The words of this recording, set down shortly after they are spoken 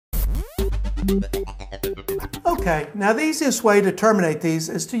Okay, now the easiest way to terminate these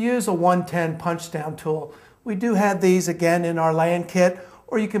is to use a 110 punch down tool. We do have these again in our LAN kit,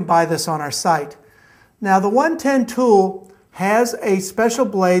 or you can buy this on our site. Now the 110 tool has a special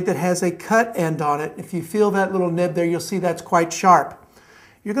blade that has a cut end on it. If you feel that little nib there, you'll see that's quite sharp.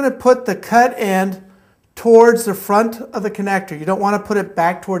 You're going to put the cut end towards the front of the connector. You don't want to put it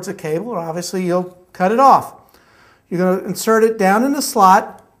back towards the cable, or obviously you'll cut it off. You're going to insert it down in the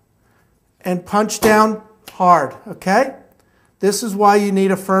slot and punch down hard, okay? This is why you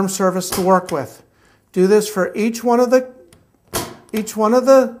need a firm surface to work with. Do this for each one of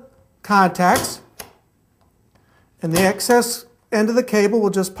the contacts, and the excess end of the cable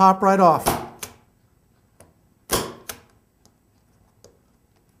will just pop right off.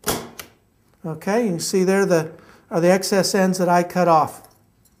 Okay, you can see there are the excess ends that I cut off.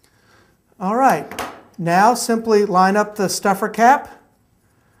 All right, now simply line up the stuffer cap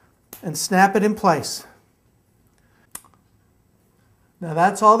and snap it in place. Now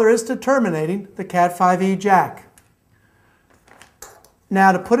that's all there is to terminating the Cat 5e jack.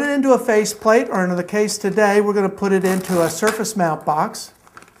 Now to put it into a faceplate, or in the case today, we're going to put it into a surface mount box.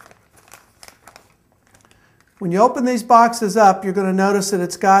 When you open these boxes up, you're going to notice that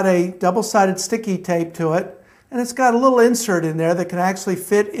it's got a double-sided sticky tape to it, and it's got a little insert in there that can actually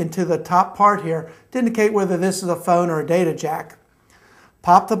fit into the top part here to indicate whether this is a phone or a data jack.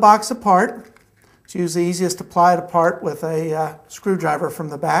 Pop the box apart. It's usually easiest to pry it apart with a screwdriver from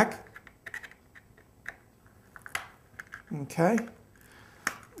the back. Okay,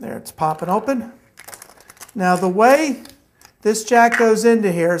 there it's popping open. Now the way this jack goes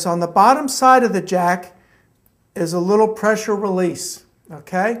into here is on the bottom side of the jack is a little pressure release,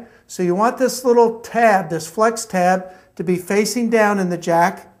 okay? So you want this little tab, this flex tab, to be facing down in the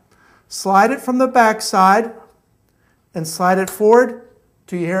jack. Slide it from the back side and slide it forward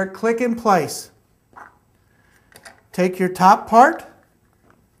till you hear it click in place. Take your top part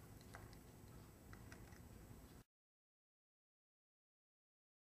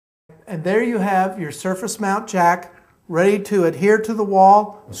and there you have your surface mount jack ready to adhere to the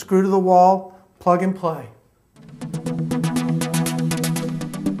wall, screw to the wall, plug and play.